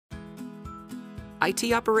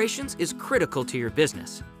IT operations is critical to your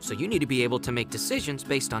business, so you need to be able to make decisions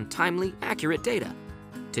based on timely, accurate data.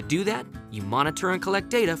 To do that, you monitor and collect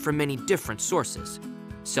data from many different sources: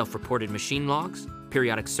 self-reported machine logs,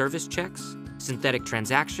 periodic service checks, synthetic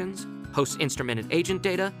transactions, host instrumented agent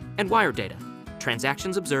data, and wire data,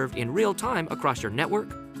 transactions observed in real time across your network,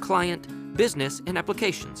 client, business, and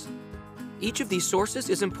applications. Each of these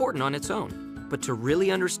sources is important on its own, but to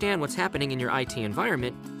really understand what's happening in your IT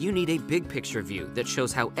environment, you need a big picture view that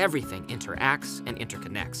shows how everything interacts and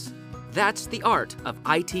interconnects. That's the art of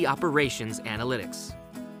IT operations analytics.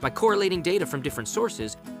 By correlating data from different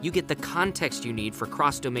sources, you get the context you need for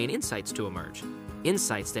cross-domain insights to emerge.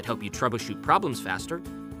 Insights that help you troubleshoot problems faster,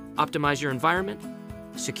 optimize your environment,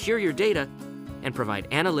 secure your data, and provide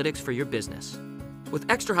analytics for your business. With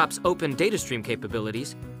ExtraHop's open data stream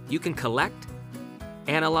capabilities, you can collect,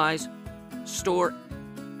 analyze, store,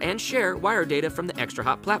 and share wire data from the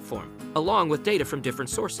ExtraHop platform, along with data from different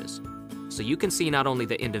sources. So you can see not only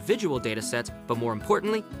the individual data sets, but more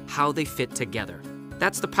importantly, how they fit together.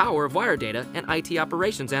 That's the power of wire data and IT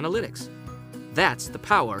operations analytics. That's the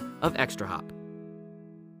power of ExtraHop.